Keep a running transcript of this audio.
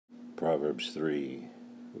Proverbs 3,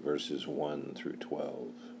 verses 1 through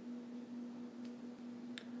 12.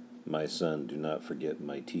 My son, do not forget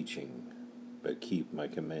my teaching, but keep my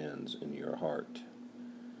commands in your heart,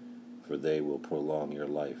 for they will prolong your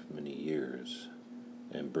life many years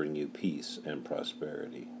and bring you peace and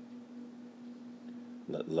prosperity.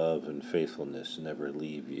 Let love and faithfulness never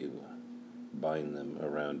leave you. Bind them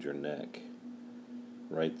around your neck.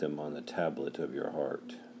 Write them on the tablet of your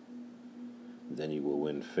heart. Then you will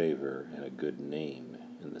win favor and a good name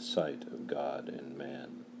in the sight of God and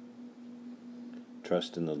man.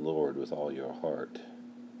 Trust in the Lord with all your heart,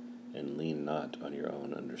 and lean not on your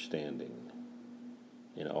own understanding.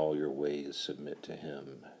 In all your ways submit to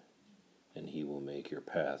him, and he will make your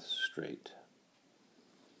paths straight.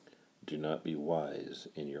 Do not be wise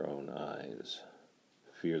in your own eyes.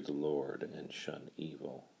 Fear the Lord and shun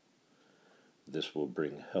evil. This will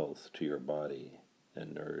bring health to your body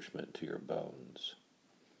and nourishment to your bones.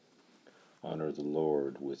 Honor the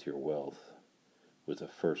Lord with your wealth, with the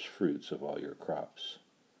first fruits of all your crops.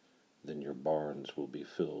 Then your barns will be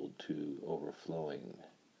filled to overflowing,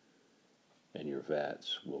 and your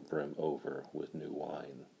vats will brim over with new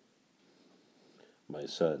wine. My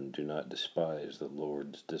son, do not despise the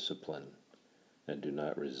Lord's discipline, and do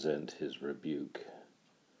not resent his rebuke,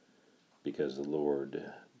 because the Lord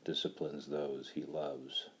disciplines those he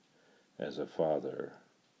loves. As a father,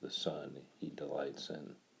 the son he delights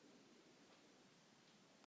in.